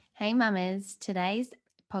Hey, mamas. Today's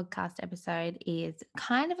podcast episode is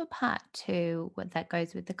kind of a part two that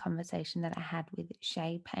goes with the conversation that I had with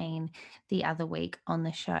Shay Paine the other week on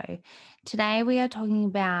the show. Today, we are talking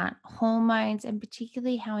about hormones and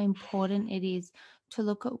particularly how important it is to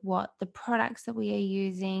look at what the products that we are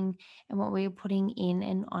using and what we are putting in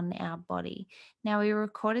and on our body. Now, we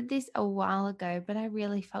recorded this a while ago, but I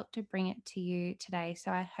really felt to bring it to you today.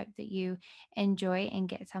 So I hope that you enjoy and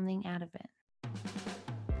get something out of it.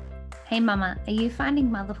 Hey mama, are you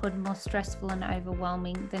finding motherhood more stressful and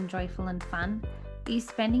overwhelming than joyful and fun? Are you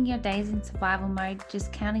spending your days in survival mode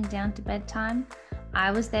just counting down to bedtime?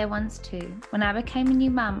 I was there once too. When I became a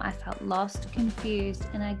new mum, I felt lost, confused,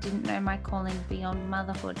 and I didn't know my calling beyond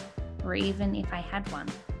motherhood, or even if I had one.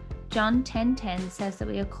 John 10:10 says that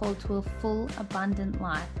we are called to a full, abundant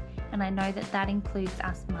life, and I know that that includes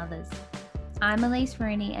us mothers. I'm Elise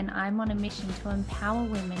Rooney, and I'm on a mission to empower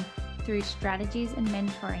women through strategies and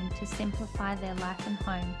mentoring to simplify their life and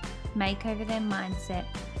home, make over their mindset,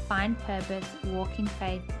 find purpose, walk in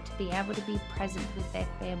faith, to be able to be present with their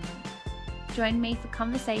family. Join me for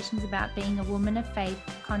conversations about being a woman of faith,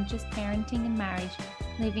 conscious parenting and marriage,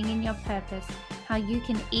 living in your purpose, how you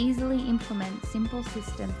can easily implement simple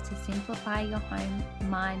systems to simplify your home,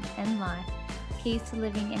 mind, and life, keys to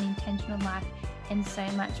living an intentional life, and so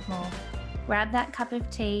much more. Grab that cup of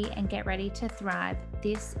tea and get ready to thrive.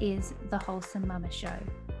 This is the Wholesome Mama Show.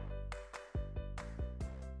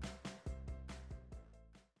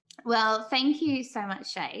 Well, thank you so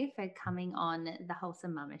much, Shay, for coming on the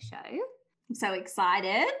Wholesome Mama Show. I'm so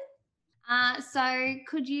excited. So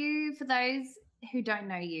could you, for those who don't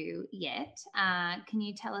know you yet, can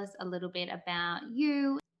you tell us a little bit about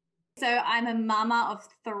you? So I'm a mama of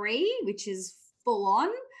 3, which is full on.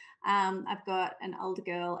 I've got an older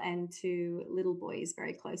girl and 2 little boys,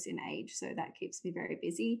 very close in age. So that keeps me very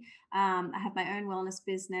busy. I have my own wellness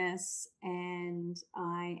business, and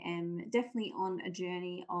I am definitely on a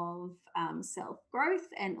journey of self-growth,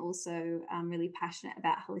 and also really passionate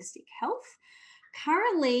about holistic health.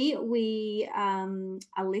 Currently, we are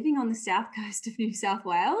living on the south coast of New South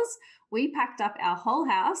Wales. We packed up our whole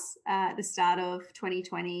house at the start of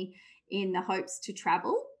 2020 in the hopes to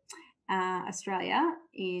travel Australia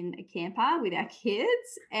in a camper with our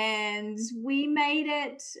kids, and we made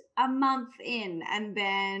it a month in, and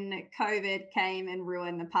then COVID came and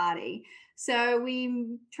ruined the party. So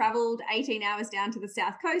we traveled 18 hours down to the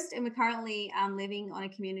south coast, and we're currently living on a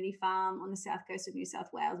community farm on the south coast of New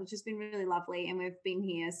South Wales, which has been really lovely. And we've been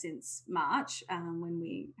here since March when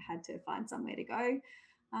we had to find somewhere to go.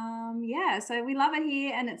 So we love it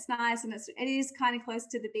here, and it's nice, and it is kind of close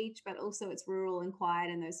to the beach, but also it's rural and quiet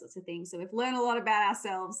and those sorts of things. So we've learned a lot about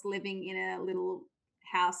ourselves living in a little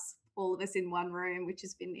house, all of us in one room, which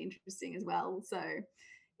has been interesting as well. So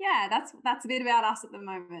yeah, that's a bit about us at the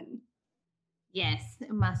moment. Yes,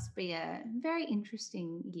 it must be a very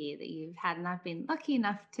interesting year that you've had, and I've been lucky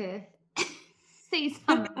enough to see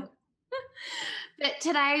some of it. But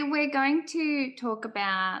today we're going to talk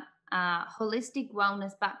about holistic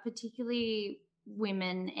wellness, but particularly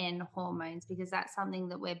women and hormones, because that's something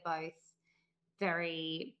that we're both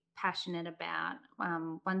very passionate about.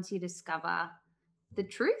 Once you discover the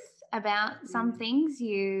truth about some things,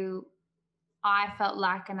 I felt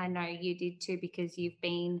like, and I know you did too, because you've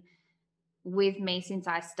been with me since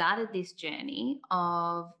I started this journey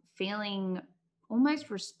of feeling almost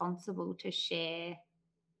responsible to share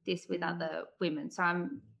this with other women. So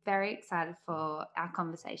I'm very excited for our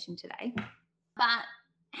conversation today. But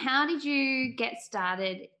how did you get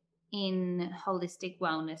started in holistic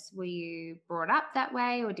wellness? Were you brought up that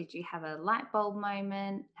way, or did you have a light bulb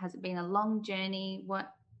moment? Has it been a long journey?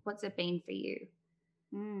 What's it been for you?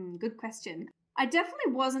 Good question. I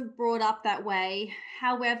definitely wasn't brought up that way.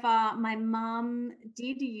 However, my mum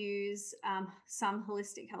did use some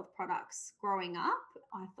holistic health products growing up.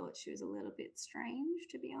 I thought she was a little bit strange,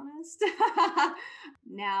 to be honest.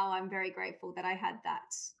 Now I'm very grateful that I had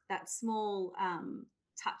that small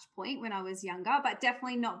touch point when I was younger, but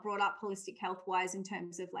definitely not brought up holistic health wise in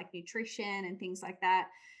terms of like nutrition and things like that.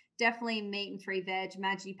 Definitely meat and 3 veg,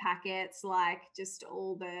 Maggi packets, like just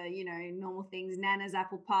all the, normal things, Nana's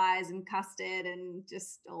apple pies and custard and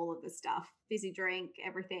just all of the stuff, fizzy drink,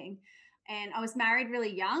 everything. And I was married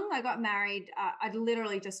really young. I got married. I'd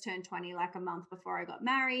literally just turned 20 like a month before I got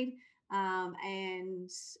married.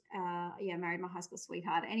 Married my high school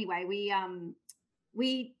sweetheart. Anyway,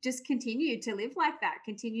 we just continued to live like that,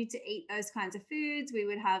 continued to eat those kinds of foods. We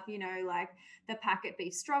would have, like the packet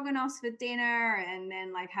beef stroganoffs for dinner, and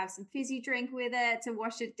then like have some fizzy drink with it to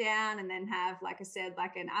wash it down, and then have, like I said,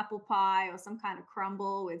 like an apple pie or some kind of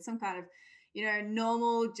crumble with some kind of,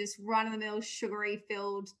 normal, just run of the mill, sugary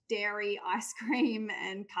filled dairy ice cream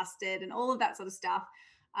and custard and all of that sort of stuff.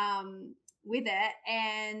 With it.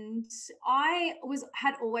 And I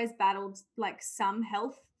had always battled like some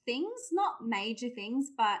health things, not major things,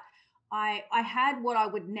 but I had what I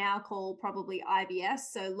would now call probably IBS,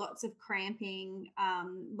 so lots of cramping,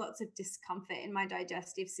 lots of discomfort in my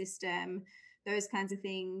digestive system, those kinds of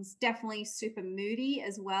things. Definitely super moody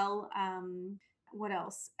as well. What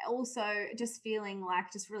else? Also, just feeling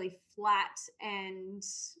like just really flat and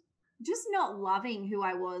just not loving who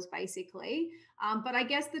I was, basically. But I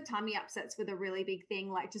guess the tummy upsets were the really big thing,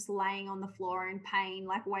 like just laying on the floor in pain,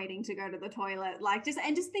 like waiting to go to the toilet, like just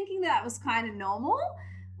thinking that was kind of normal,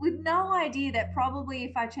 with no idea that probably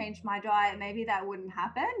if I changed my diet, maybe that wouldn't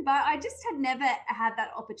happen. But I just had never had that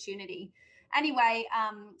opportunity. Anyway,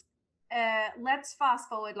 let's fast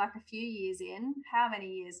forward like a few years in. How many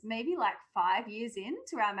years? Maybe like 5 years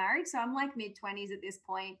into our marriage. So I'm like mid-20s at this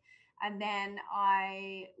point. And then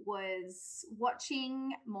I was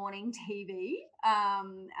watching morning TV,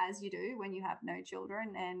 as you do when you have no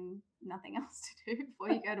children and nothing else to do before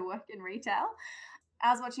you go to work in retail.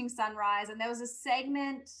 I was watching Sunrise, and there was a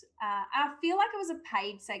segment. I feel like it was a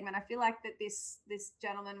paid segment. I feel like that this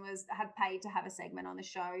gentleman had paid to have a segment on the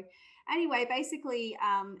show. Anyway, basically,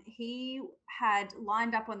 he had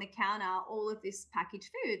lined up on the counter all of this packaged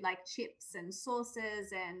food, like chips and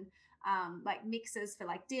sauces and like mixes for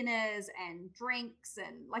like dinners and drinks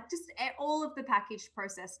and like just all of the packaged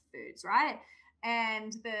processed foods, right?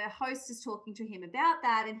 And the host is talking to him about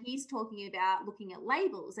that, and he's talking about looking at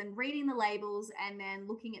labels and reading the labels and then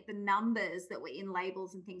looking at the numbers that were in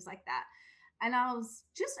labels and things like that. And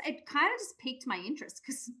it kind of just piqued my interest,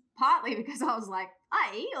 because partly because I was like,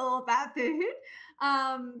 I eat all of that food.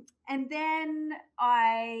 And then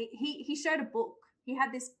he showed a book. He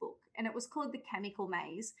had this book, and it was called The Chemical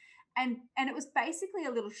Maze. And it was basically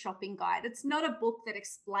a little shopping guide. It's not a book that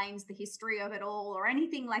explains the history of it all or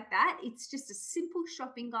anything like that. It's just a simple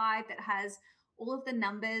shopping guide that has all of the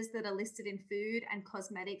numbers that are listed in food and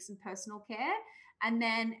cosmetics and personal care. And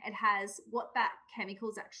then it has what that chemical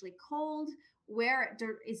is actually called, where it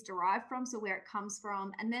is derived from, so where it comes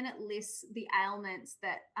from, and then it lists the ailments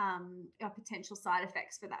that are potential side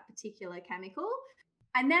effects for that particular chemical.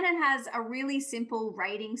 And then it has a really simple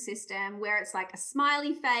rating system where it's like a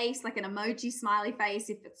smiley face, like an emoji smiley face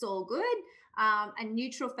if it's all good, a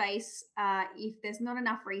neutral face if there's not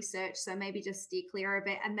enough research, so maybe just steer clear of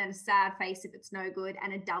it, and then a sad face if it's no good,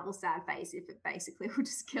 and a double sad face if it basically will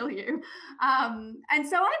just kill you. And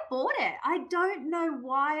so I bought it. I don't know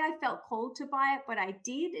why I felt called to buy it, but I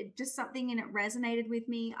did. It just something in it resonated with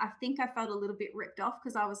me. I think I felt a little bit ripped off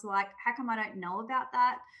because I was like, how come I don't know about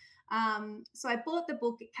that? So I bought the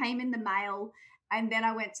book, it came in the mail, and then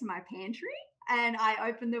I went to my pantry and I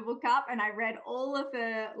opened the book up and I read all of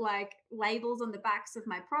the like labels on the backs of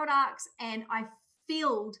my products, and I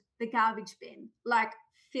filled the garbage bin, like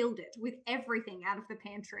filled it with everything out of the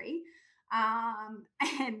pantry. Um,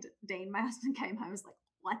 and Dean, my husband, came home and was like,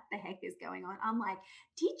 what the heck is going on? I'm like,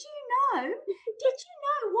 did you know? Did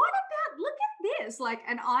you know? What about, look at this? Like,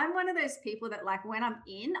 and I'm one of those people that, like, when I'm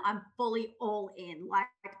in, I'm fully all in. Like,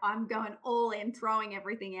 I'm going all in, throwing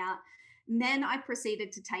everything out. And then I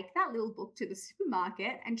proceeded to take that little book to the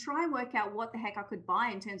supermarket and try and work out what the heck I could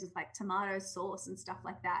buy in terms of like tomato sauce and stuff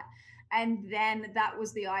like that. And then that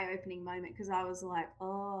was the eye-opening moment, because I was like,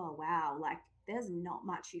 oh wow, like there's not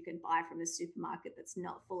much you can buy from the supermarket that's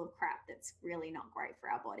not full of crap that's really not great for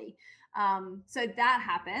our body. So that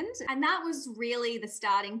happened, and that was really the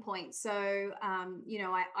starting point. So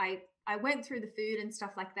I went through the food and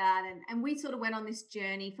stuff like that, and we sort of went on this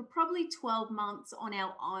journey for probably 12 months on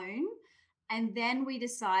our own. And then we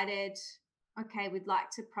decided, okay, we'd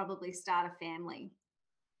like to probably start a family.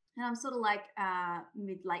 And I'm sort of like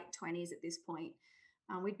late 20s at this point.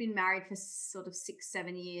 We'd been married for sort of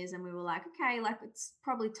 6-7 years, and we were like, okay, like it's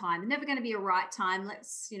probably time. Never going to be a right time.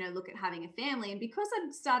 Let's, look at having a family. And because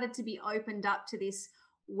I'd started to be opened up to this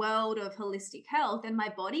world of holistic health, and my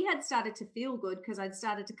body had started to feel good because I'd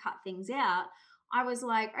started to cut things out, I was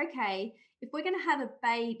like, okay, if we're going to have a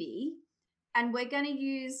baby and we're going to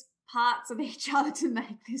use parts of each other to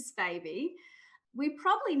make this baby, we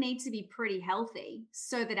probably need to be pretty healthy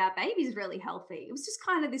so that our baby's really healthy. It was just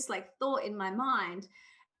kind of this like thought in my mind.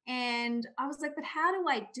 And I was like, but how do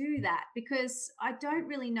I do that? Because I don't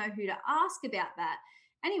really know who to ask about that.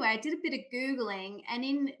 Anyway, I did a bit of Googling, and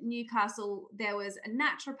in Newcastle, there was a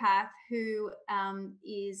naturopath who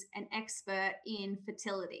is an expert in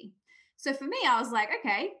fertility. So for me, I was like,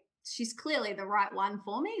 okay, she's clearly the right one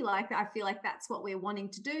for me. Like, I feel like that's what we're wanting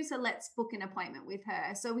to do. So let's book an appointment with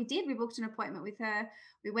her. So we did. We booked an appointment with her.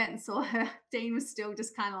 We went and saw her. Dean was still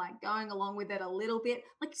just kind of like going along with it a little bit.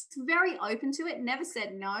 Like, he's very open to it, never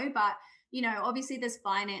said no, but obviously there's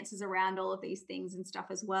finances around all of these things and stuff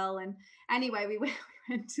as well. And anyway, we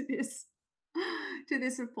went to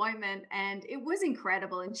this appointment, and it was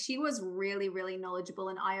incredible, and she was really, really knowledgeable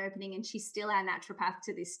and eye-opening, and she's still our naturopath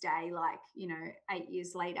to this day, like 8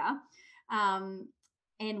 years later.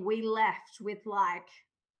 And we left with, like,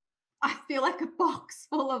 I feel like a box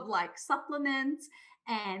full of like supplements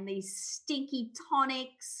and these stinky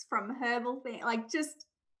tonics from herbal thing, like just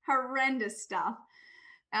horrendous stuff,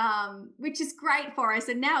 which is great for us.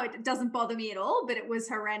 And now it doesn't bother me at all, but it was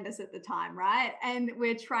horrendous at the time, right? And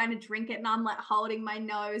we're trying to drink it, and I'm like holding my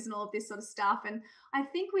nose and all of this sort of stuff. And I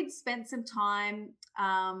think we'd spent some time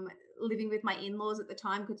living with my in-laws at the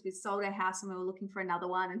time, because we sold our house and we were looking for another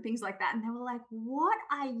one and things like that. And they were like, "What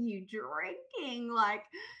are you drinking?" Like,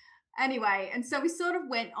 anyway, and so we sort of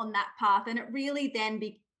went on that path, and it really then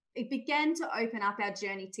it began to open up our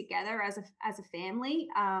journey together as a family,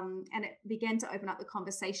 and it began to open up the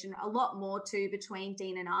conversation a lot more too between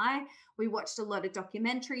Dean and I. We watched a lot of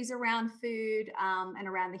documentaries around food, and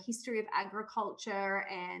around the history of agriculture,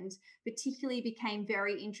 and particularly became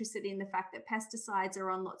very interested in the fact that pesticides are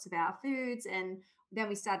on lots of our foods. And then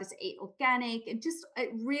we started to eat organic, and just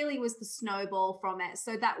it really was the snowball from it.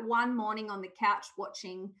 So that one morning on the couch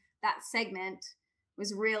watching that segment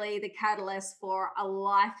was really the catalyst for a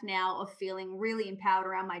life now of feeling really empowered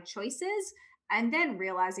around my choices, and then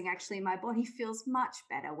realizing actually my body feels much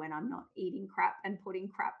better when I'm not eating crap and putting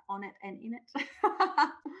crap on it and in it.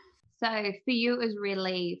 So for you, it was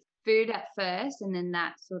really food at first, and then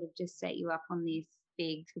that sort of just set you up on this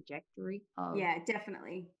big trajectory of Yeah,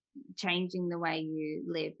 definitely. changing the way you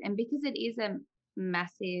live. And because it is a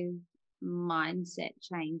massive mindset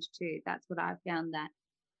change too, that's what I've found, that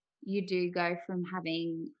you do go from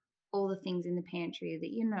having all the things in the pantry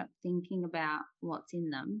that you're not thinking about what's in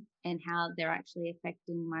them and how they're actually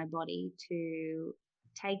affecting my body, to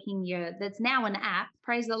taking that's now an app.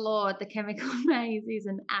 Praise the Lord, the Chemical Maze is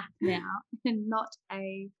an app now and not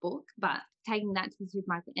a book, but taking that to the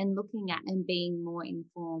supermarket and looking at and being more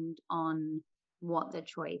informed on what the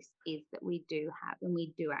choice is that we do have, and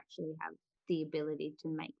we do actually have the ability to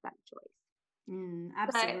make that choice. So,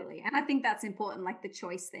 Absolutely. And I think that's important, like the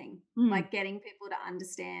choice thing, mm, like getting people to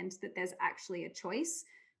understand that there's actually a choice,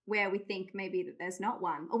 where we think maybe that there's not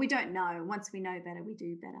one, or we don't know. Once we know better, we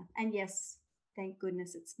do better. And yes, thank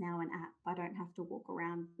goodness it's now an app. I don't have to walk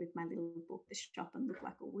around with my little book the shop and look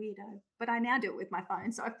like a weirdo. But I now do it with my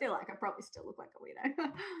phone, so I feel like I probably still look like a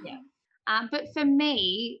weirdo. yeah. But for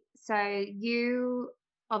me, so you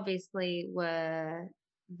obviously were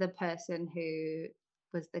the person who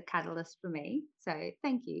was the catalyst for me. So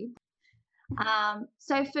thank you.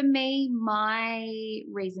 So for me, my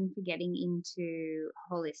reason for getting into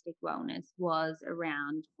holistic wellness was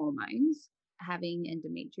around hormones, having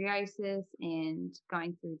endometriosis and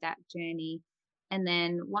going through that journey. And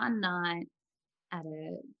then one night at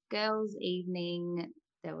a girls' evening,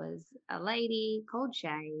 there was a lady called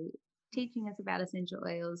Shay teaching us about essential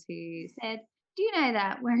oils, who said, "Do you know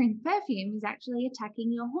that wearing perfume is actually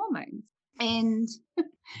attacking your hormones?" And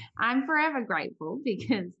I'm forever grateful,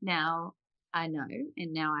 because now I know,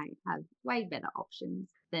 and now I have way better options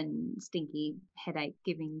than stinky headache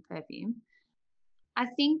giving perfume. I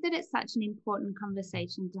think that it's such an important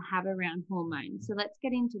conversation to have around hormones. So let's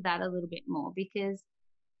get into that a little bit more, because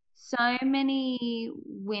so many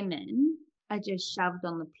women are just shoved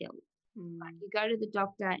on the pill. Like, Mm. you go to the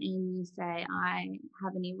doctor and you say, "I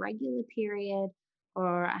have an irregular period,"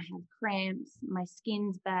 or "I have cramps, my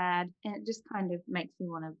skin's bad." And it just kind of makes me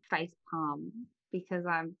want to face palm, because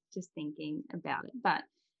I'm just thinking about it.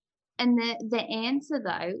 And the answer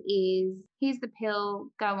though is, here's the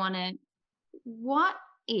pill, go on it. What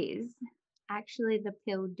is actually the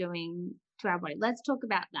pill doing to our body? Let's talk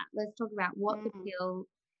about that. Let's talk about what the Mm. pill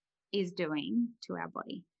is doing to our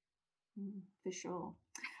body. For sure.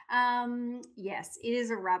 Yes, it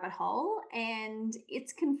is a rabbit hole, and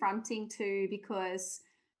it's confronting too, because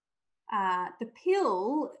the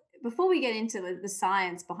pill, before we get into the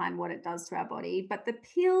science behind what it does to our body, but the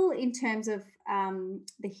pill, in terms of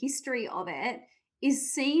the history of it,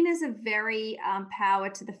 is seen as a very power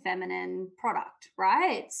to the feminine product,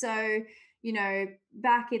 right? So,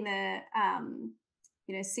 back in the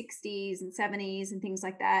 60s and 70s and things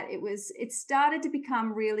like that, it started to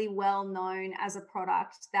become really well known as a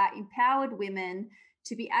product that empowered women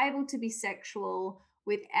to be able to be sexual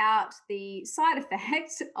without the side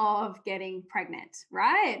effect of getting pregnant,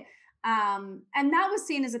 right? And that was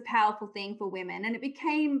seen as a powerful thing for women. And it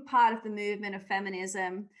became part of the movement of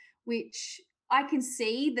feminism, which I can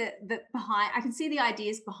see I can see the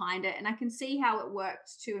ideas behind it, and I can see how it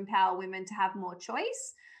worked to empower women to have more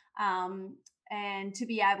choice, um, and to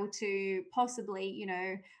be able to possibly,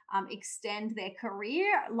 extend their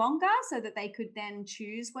career longer so that they could then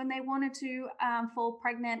choose when they wanted to fall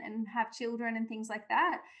pregnant and have children and things like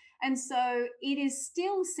that. And so it is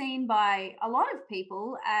still seen by a lot of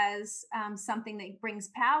people as something that brings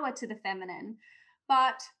power to the feminine.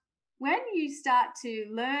 But when you start to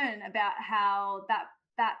learn about how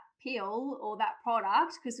that pill or that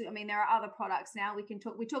product, because I mean there are other products now,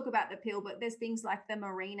 we talk about the pill, but there's things like the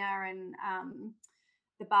Marina and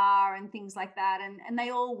the bar and things like that, and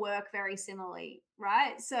they all work very similarly,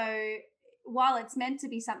 right? So while it's meant to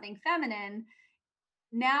be something feminine,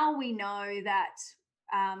 now we know that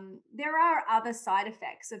there are other side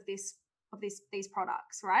effects of these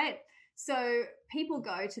products, right? So people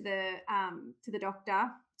go to the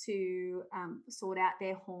doctor to sort out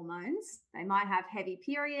their hormones. They might have heavy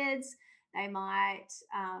periods. They might,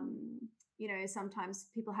 sometimes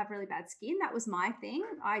people have really bad skin. That was my thing.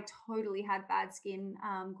 I totally had bad skin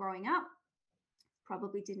growing up.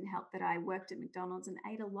 Probably didn't help that I worked at McDonald's and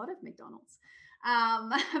ate a lot of McDonald's.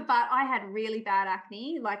 But I had really bad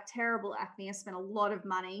acne, like terrible acne. I spent a lot of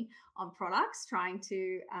money on products trying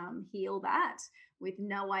to heal that, with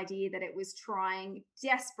no idea that it was trying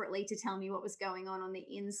desperately to tell me what was going on the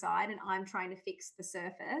inside, and I'm trying to fix the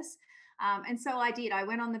surface. And so I did. I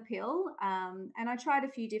went on the pill, and I tried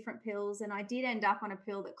a few different pills, and I did end up on a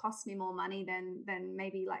pill that cost me more money than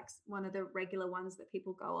maybe like one of the regular ones that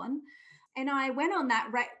people go on. And I went on that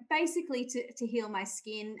basically to heal my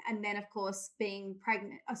skin. And then, of course, being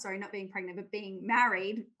pregnant, oh, sorry, not being pregnant, but being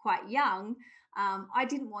married quite young, I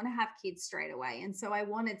didn't want to have kids straight away. And so I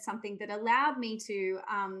wanted something that allowed me to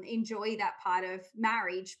enjoy that part of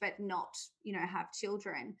marriage, but not, have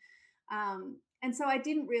children. And so I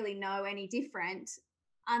didn't really know any different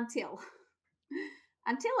until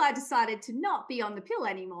until I decided to not be on the pill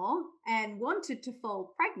anymore and wanted to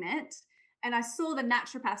fall pregnant. And I saw the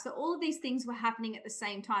naturopath. So all of these things were happening at the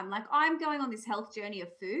same time. Like I'm going on this health journey of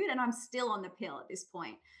food and I'm still on the pill at this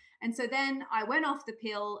point. And so then I went off the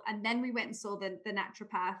pill, and then we went and saw the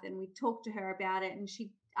naturopath, and we talked to her about it. And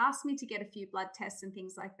she asked me to get a few blood tests and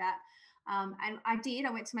things like that. And I did.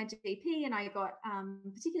 I went to my GP and I got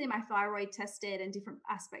particularly my thyroid tested and different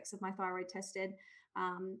aspects of my thyroid tested,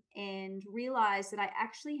 and realized that I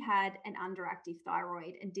actually had an underactive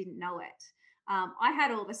thyroid and didn't know it. I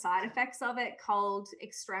had all the side effects of it: cold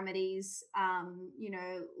extremities,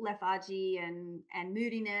 lethargy and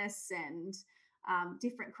moodiness, and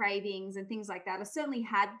different cravings and things like that. I certainly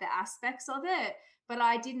had the aspects of it, but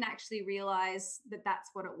I didn't actually realize that that's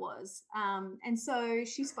what it was. And so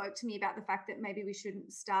she spoke to me about the fact that maybe we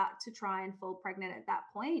shouldn't start to try and fall pregnant at that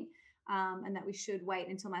point, and that we should wait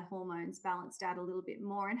until my hormones balanced out a little bit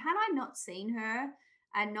more. And had I not seen her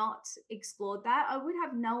and not explored that, I would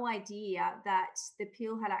have no idea that the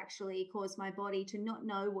pill had actually caused my body to not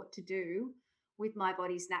know what to do with my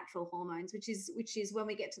body's natural hormones, which is when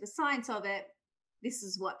we get to the science of it, this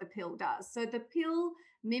is what the pill does. So the pill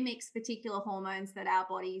mimics particular hormones that our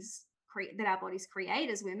bodies create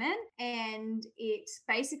as women, and it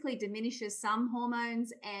basically diminishes some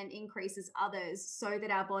hormones and increases others, so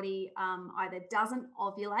that our body either doesn't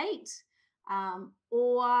ovulate,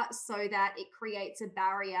 or so that it creates a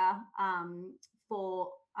barrier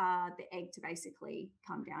for the egg to basically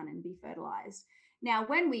come down and be fertilized. Now,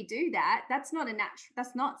 when we do that, that's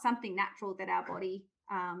not something natural that our body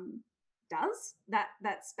does.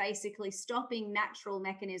 That's basically stopping natural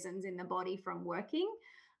mechanisms in the body from working.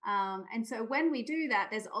 And so when we do that,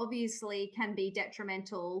 there's obviously can be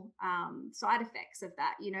detrimental side effects of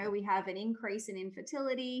that. We have an increase in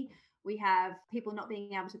infertility. We have people not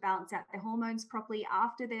being able to balance out their hormones properly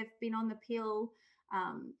after they've been on the pill.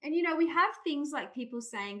 And we have things like people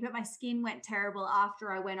saying that my skin went terrible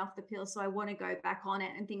after I went off the pill, so I want to go back on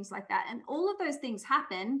it, and things like that. And all of those things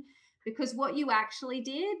happen because what you actually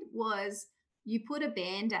did was you put a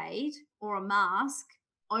band-aid or a mask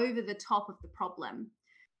over the top of the problem.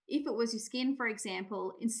 If it was your skin, for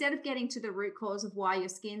example, instead of getting to the root cause of why your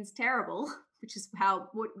skin's terrible, which is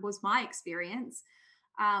what was my experience,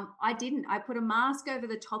 I didn't. I put a mask over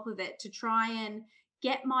the top of it to try and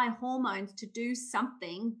get my hormones to do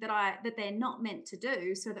something that they're not meant to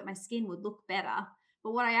do, so that my skin would look better.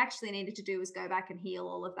 But what I actually needed to do was go back and heal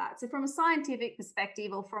all of that. So from a scientific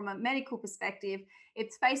perspective or from a medical perspective,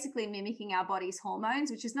 it's basically mimicking our body's hormones,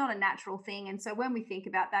 which is not a natural thing. And so when we think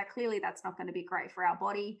about that, clearly that's not going to be great for our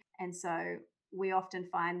body. And so we often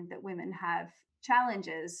find that women have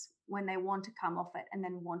challenges when they want to come off it and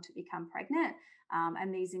then want to become pregnant.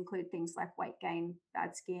 And these include things like weight gain,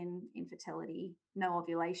 bad skin, infertility, no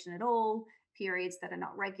ovulation at all, periods that are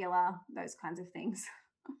not regular, those kinds of things.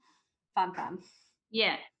 Fun.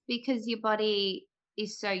 Yeah, because your body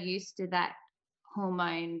is so used to that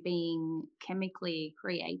hormone being chemically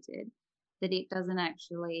created that it doesn't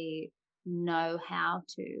actually know how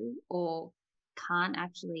to or can't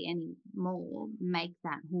actually anymore make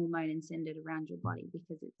that hormone and send it around your body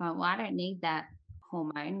because it's like, well, I don't need that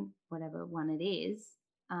hormone, whatever one it is,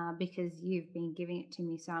 because you've been giving it to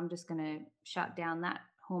me. So I'm just going to shut down that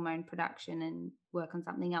hormone production and work on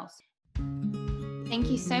something else. Thank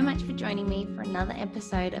you so much for joining me for another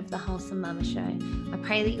episode of the Wholesome Mama Show. I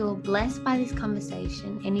pray that you're blessed by this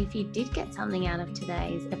conversation, and if you did get something out of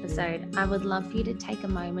today's episode, I would love for you to take a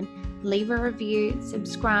moment, leave a review,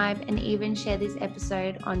 subscribe, and even share this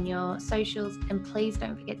episode on your socials, and please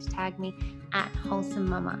don't forget to tag me at Wholesome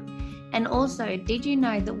Mama. And also, did you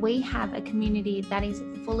know that we have a community that is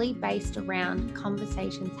fully based around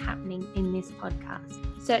conversations happening in this podcast?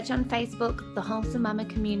 Search on Facebook, the Wholesome Mama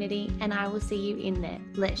Community, and I will see you in there.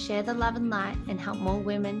 Let's share the love and light and help more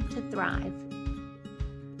women to thrive.